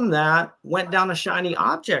from that went down a shiny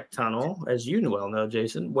object tunnel, as you well know,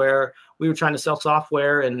 Jason, where we were trying to sell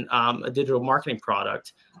software and a digital marketing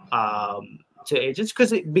product to agents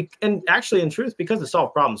and actually in truth, because it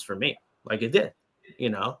solved problems for me, like it did,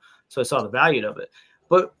 you know. So I saw the value of it.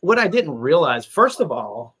 But what I didn't realize, first of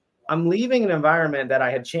all, I'm leaving an environment that I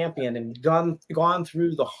had championed and gone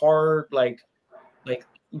through the hard, like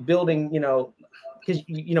building, you know, because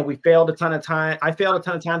you know, we failed a ton of time. I failed a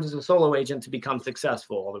ton of times as a solo agent to become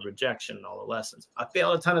successful, all the rejection, all the lessons. I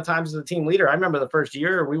failed a ton of times as a team leader. I remember the first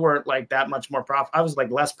year we weren't like that much more profitable. I was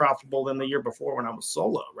like less profitable than the year before when I was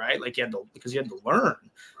solo, right? Like because you had to learn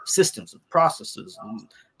systems and processes and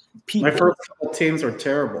people. My first couple teams were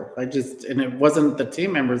terrible. And it wasn't the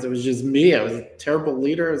team members, it was just me. I was a terrible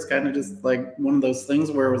leader. It was kind of just like one of those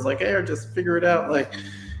things where it was like, hey, just figure it out. Like,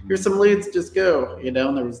 here's some leads, just go, you know,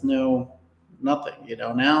 and there was nothing, you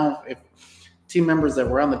know. Now, if team members that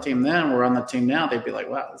were on the team then were on the team now, they'd be like,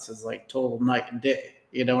 wow, this is like total night and day,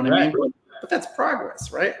 you know what I mean? But that's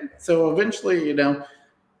progress, right? So eventually, you know,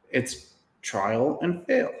 it's trial and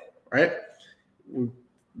fail, right? We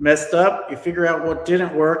messed up, you figure out what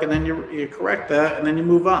didn't work, and then you correct that, and then you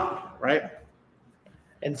move on, right?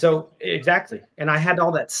 And so, exactly. And I had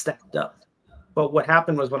all that stacked up. But what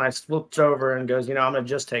happened was when I flipped over and goes, you know, I'm going to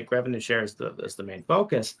just take revenue shares as the main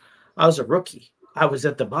focus, I was a rookie. I was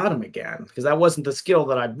at the bottom again because that wasn't the skill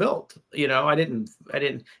that I built. You know, I didn't,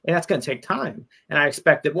 and that's going to take time. And I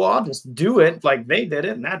expected, well, I'll just do it like they did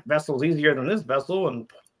it. And that vessel's easier than this vessel. And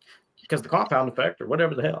because the compound effect or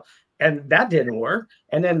whatever the hell. And that didn't work.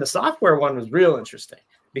 And then the software one was real interesting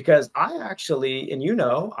because I actually, and you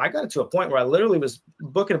know, I got it to a point where I literally was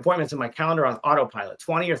booking appointments in my calendar on autopilot,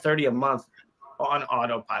 20 or 30 a month on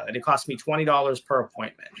autopilot. It cost me $20 per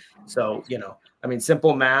appointment. So, you know, I mean,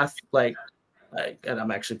 simple math, like, and I'm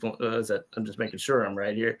actually, I'm just making sure I'm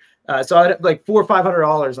right here. So I'd have like $400 or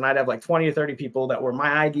 $500 and I'd have like 20 or 30 people that were my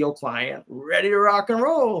ideal client ready to rock and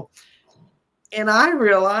roll. And I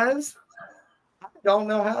realized I don't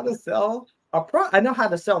know how to sell I know how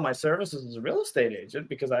to sell my services as a real estate agent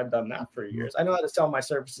because I've done that for years. I know how to sell my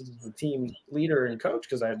services as a team leader and coach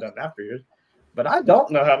because I've done that for years. But I don't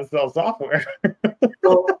know how to sell software.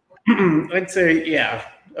 Well, I'd say, yeah.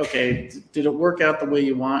 Okay. Did it work out the way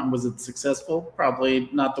you want? And was it successful? Probably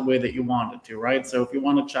not the way that you wanted to, right? So if you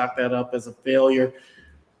want to chalk that up as a failure,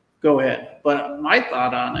 go ahead. But my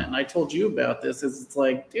thought on it, and I told you about this, is it's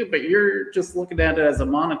like, dude, but you're just looking at it as a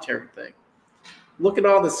monetary thing. Look at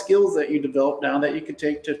all the skills that you develop now that you could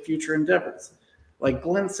take to future endeavors. Like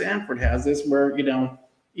Glenn Sanford has this where, you know,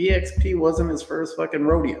 EXP wasn't his first fucking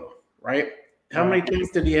rodeo, right? How many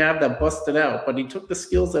things did he have that busted out? But he took the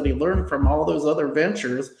skills that he learned from all those other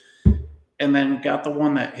ventures and then got the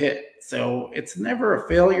one that hit. So it's never a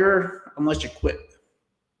failure unless you quit.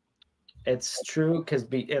 It's true because,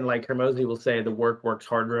 and like Hermosi will say, the work works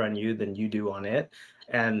harder on you than you do on it.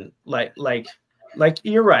 And like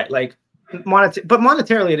you're right. Like but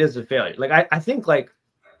monetarily, it is a failure. Like I think like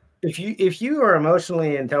if you are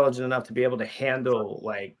emotionally intelligent enough to be able to handle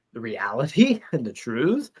like the reality and the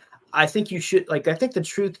truth, I think you should, like, I think the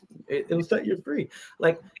truth, it'll set you free.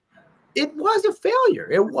 Like, it was a failure.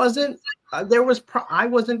 It wasn't, I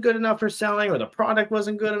wasn't good enough for selling, or the product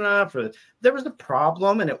wasn't good enough, or there was a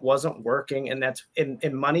problem and it wasn't working. And that's, and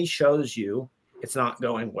money shows you it's not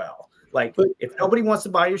going well. Like, if nobody wants to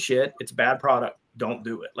buy your shit, it's a bad product. Don't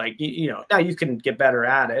do it. Like, you know, now you can get better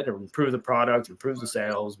at it or improve the product, improve the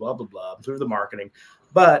sales, blah, blah, blah, improve the marketing.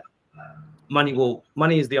 But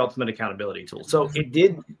money is the ultimate accountability tool. So it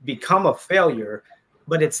did become a failure,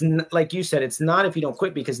 but it's like you said, it's not if you don't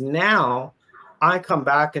quit, because now I come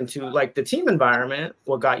back into like the team environment.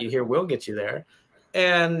 What got you here will get you there.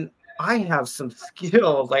 And I have some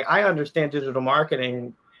skills. Like I understand digital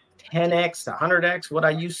marketing 10x to 100x what I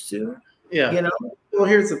used to. Yeah. You know? Well,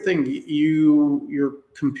 here's the thing. You're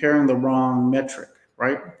comparing the wrong metric,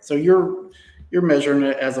 right? So you're measuring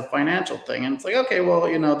it as a financial thing. And it's like, okay, well,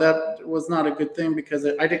 you know, that was not a good thing because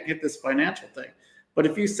I didn't get this financial thing. But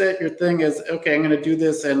if you set your thing as, okay, I'm going to do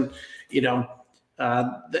this, and, you know,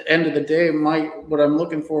 the end of the day, what I'm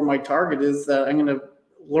looking for, my target is that I'm going to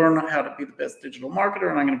learn how to be the best digital marketer,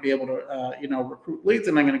 and I'm going to be able to, you know, recruit leads,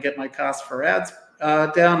 and I'm going to get my costs for ads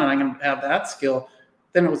down, and I'm going to have that skill,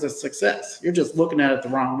 then it was a success. You're just looking at it the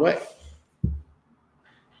wrong way.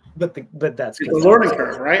 But that's the learning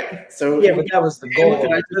curve, right? So yeah, but that was the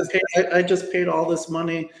goal. I just paid all this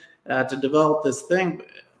money to develop this thing,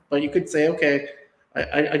 but you could say, okay,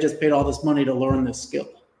 I just paid all this money to learn this skill,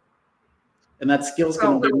 and that skill's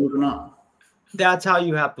going to be moving on. That's how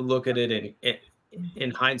you have to look at it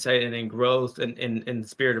in hindsight and in growth and in the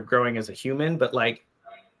spirit of growing as a human. But like,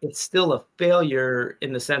 it's still a failure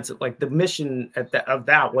in the sense that like the mission of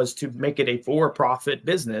that was to make it a for-profit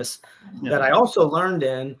business that I also learned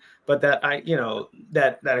in, but that I, you know,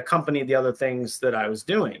 that accompanied the other things that I was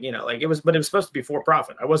doing, you know, like it was supposed to be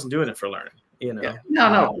for-profit. I wasn't doing it for learning, you know? Yeah.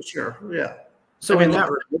 No, for sure. Yeah. So I mean,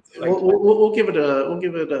 we'll give it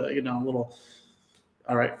a, you know, a little,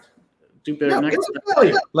 all right. Do better next time. It's a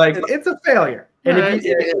failure. Like it's a failure. And All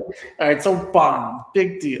right, all right, so bomb,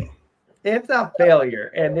 big deal. it's a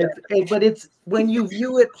failure, and but it's when you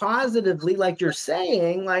view it positively, like you're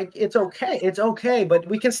saying, like it's okay, but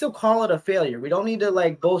we can still call it a failure. We don't need to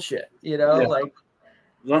like bullshit, like You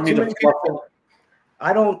don't need too to many fluff it. people.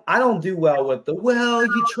 I don't do well with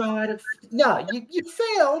you try to no, you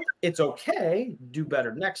failed. It's okay. Do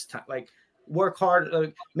better next time. Like work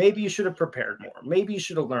hard. Maybe you should have prepared more. Maybe you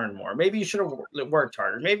should have learned more. Maybe you should have worked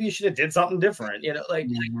harder. Maybe you should have did something different. Like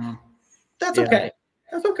that's okay.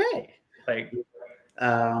 That's okay. Like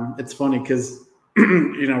it's funny because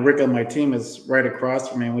Rick on my team is right across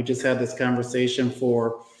from me, and we just had this conversation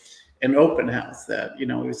for an open house that he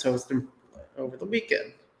was hosting over the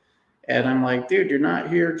weekend. And I'm like, dude, you're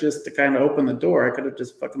not here just to kind of open the door. I could have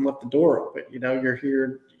just fucking left the door open. You're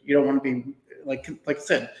here. You don't want to be like I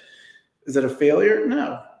said, is it a failure?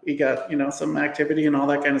 No. We got, some activity and all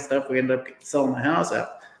that kind of stuff. We ended up selling the house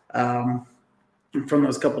out from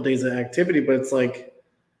those couple of days of activity. But it's like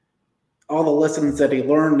all the lessons that he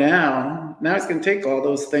learned now he's going to take all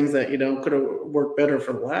those things that, could have worked better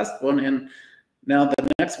for the last one. And now the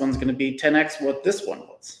next one's going to be 10x what this one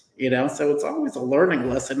was. So it's always a learning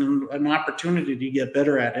lesson and an opportunity to get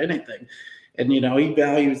better at anything. And, he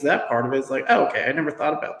values that part of it. It's like, oh, okay, I never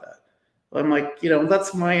thought about that. Well, I'm like,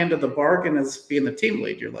 that's my end of the bargain as being the team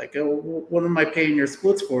lead. You're like, oh, what am I paying your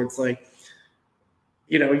splits for? It's like,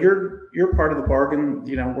 you're part of the bargain,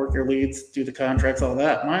 work your leads, do the contracts, all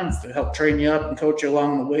that. Mine's to help train you up and coach you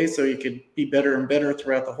along the way so you could be better and better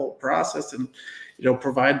throughout the whole process and,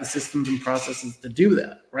 provide the systems and processes to do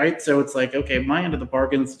that, right? So it's like, okay, my end of the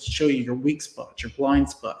bargain is to show you your weak spots, your blind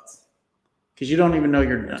spots, because you don't even know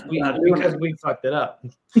you're not because we fucked it up.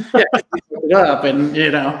 Yeah, we fucked it up, and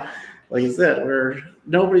like I said,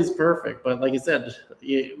 nobody's perfect, but like I said,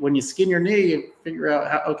 when you skin your knee, you figure out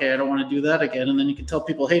how. Okay, I don't want to do that again, and then you can tell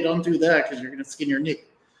people, hey, don't do that because you're going to skin your knee.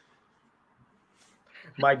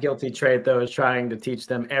 My guilty trait, though, is trying to teach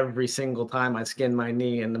them every single time I skin my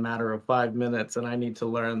knee in the matter of 5 minutes. And I need to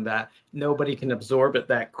learn that nobody can absorb it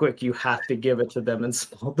that quick. You have to give it to them in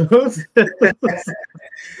small doses.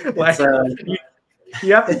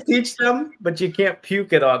 You have to teach them, but you can't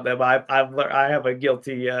puke it on them. I have a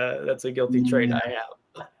guilty, that's a guilty trait I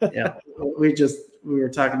have. Yeah, we were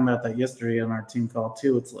talking about that yesterday on our team call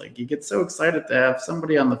too. It's like you get so excited to have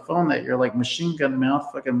somebody on the phone that you're like machine gun mouth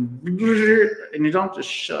fucking, and you don't just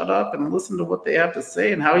shut up and listen to what they have to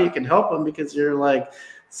say and how you can help them because you're like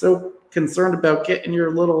so concerned about getting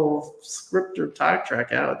your little script or talk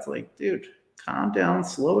track out. It's like, dude, calm down,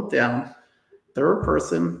 slow it down. Third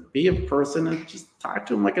person, be a person, and just talk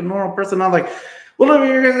to them like a normal person. Not like, well,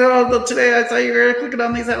 today I saw you were clicking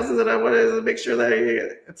on these houses and I wanted to make sure that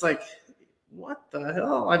it's like, what the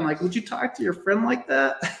hell? I'm like, would you talk to your friend like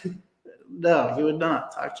that? No, you would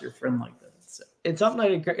not talk to your friend like that. So. It's something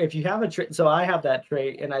like if you have a trait. So I have that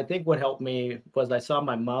trait, and I think what helped me was I saw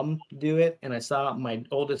my mom do it, and I saw my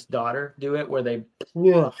oldest daughter do it, where they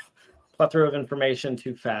plethora of information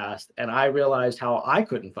too fast, and I realized how I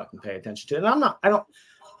couldn't fucking pay attention to it. And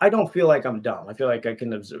I don't feel like I'm dumb. I feel like I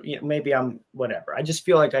can absorb. Maybe I'm whatever. I just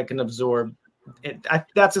feel like I can absorb.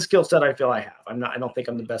 That's a skill set I feel I have. I don't think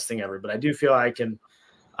I'm the best thing ever, but I do feel I can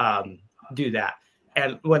do that.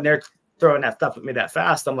 And when they're throwing that stuff at me that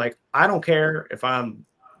fast, I'm like, I don't care if I'm,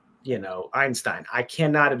 Einstein. I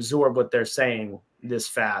cannot absorb what they're saying this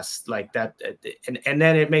fast like that. And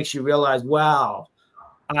then it makes you realize, wow,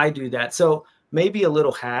 I do that. So maybe a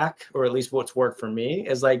little hack, or at least what's worked for me,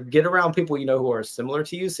 is like get around people who are similar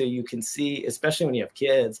to you, so you can see, especially when you have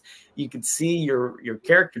kids, you can see your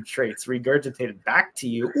character traits regurgitated back to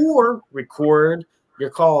you, or record your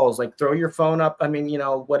calls, like throw your phone up. I mean,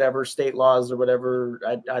 whatever state laws or whatever,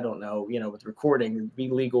 I don't know, with recording, be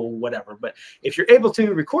legal, whatever. But if you're able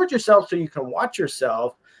to record yourself so you can watch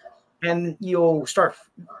yourself, and you'll start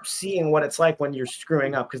seeing what it's like when you're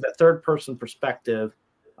screwing up, because that third person perspective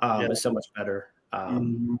is so much better.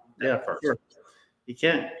 Yeah, for sure. You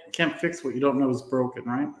can't fix what you don't know is broken,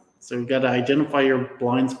 right? So you got to identify your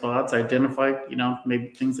blind spots, identify, maybe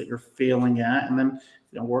things that you're failing at, and then,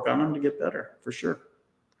 work on them to get better, for sure.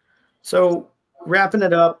 So wrapping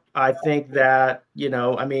it up, I think that,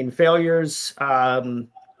 failures,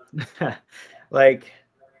 like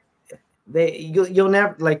you'll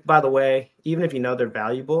never, like, by the way, even if they're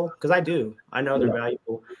valuable, because I know they're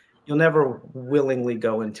valuable, you'll never willingly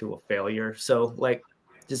go into a failure. So like,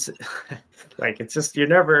 just like, it's just, you're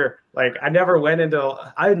never like, I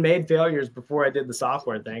had made failures before I did the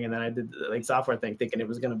software thing. And then I did the software thing thinking it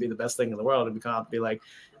was going to be the best thing in the world. It would be like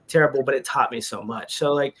terrible, but it taught me so much.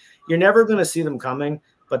 So like, you're never going to see them coming,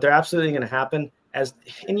 but they're absolutely going to happen.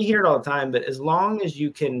 And you hear it all the time, but as long as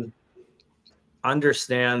you can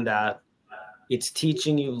understand that it's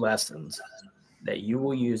teaching you lessons that you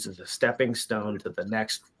will use as a stepping stone to the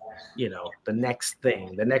next, the next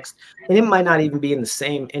thing, and it might not even be in the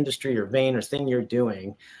same industry or vein or thing you're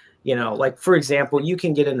doing. Like, for example, you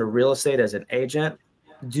can get into real estate as an agent,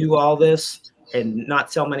 do all this and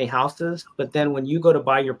not sell many houses. But then when you go to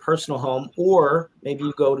buy your personal home, or maybe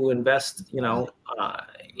you go to invest,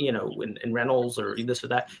 in rentals or this or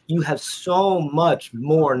that, you have so much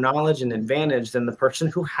more knowledge and advantage than the person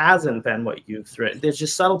who hasn't been what you've through. There's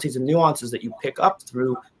just subtleties and nuances that you pick up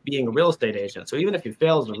through being a real estate agent. So even if you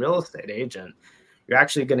fail as a real estate agent, you're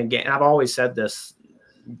actually going to get, and I've always said this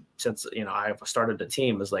since, I've started a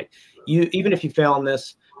team, is like, even if you fail in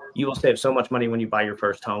this, you will save so much money when you buy your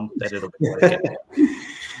first home that it'll be worth it.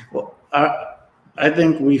 Well, I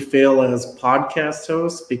think we fail as podcast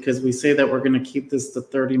hosts because we say that we're going to keep this to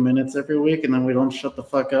 30 minutes every week, and then we don't shut the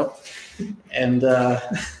fuck up. And I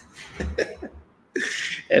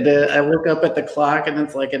look up at the clock, and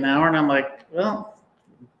it's like an hour, and I'm like, well,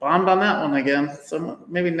 bombed on that one again. So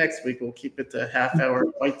maybe next week we'll keep it to half-hour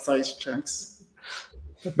bite-sized chunks.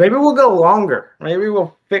 Maybe we'll go longer. Maybe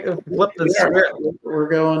we'll flip the script. We're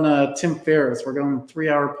going Tim Ferriss. We're going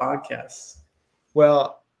 3-hour podcasts.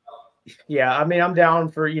 Well, yeah, I mean, I'm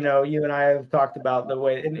down for, you and I have talked about the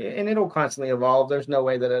way, and it'll constantly evolve. There's no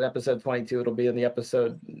way that at episode 22 it'll be in the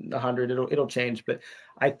episode 100. It'll change. But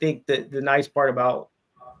I think that the nice part about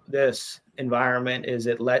this environment is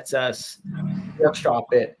it lets us workshop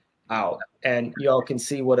it out, and y'all can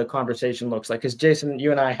see what a conversation looks like. Because Jason,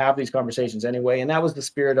 you and I have these conversations anyway, and that was the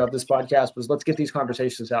spirit of this podcast, was let's get these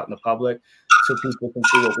conversations out in the public so people can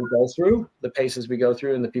see what we go through, the paces we go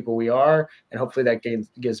through, and the people we are, and hopefully that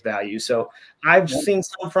gives value. So I've seen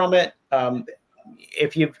some from it.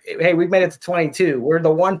 Hey, we've made it to 22. We're the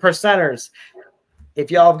 1%ers. If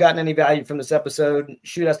y'all have gotten any value from this episode,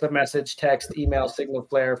 shoot us a message, text, email, signal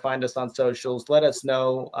flare, find us on socials. Let us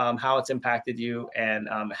know how it's impacted you and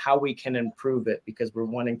how we can improve it, because we're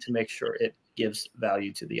wanting to make sure it gives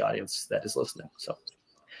value to the audience that is listening. So,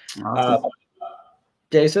 awesome.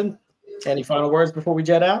 Jason, any final words before we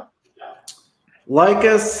jet out? Like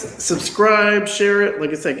us, subscribe, share it.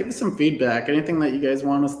 Like I said, give us some feedback. Anything that you guys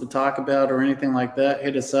want us to talk about or anything like that,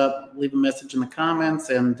 hit us up, leave a message in the comments,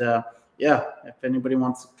 and yeah, if anybody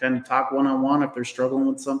wants to kind of talk one-on-one, if they're struggling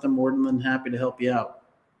with something, more than happy to help you out.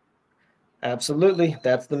 Absolutely.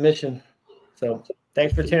 That's the mission. So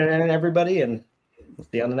thanks for tuning in, everybody, and we'll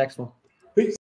see you on the next one. Peace.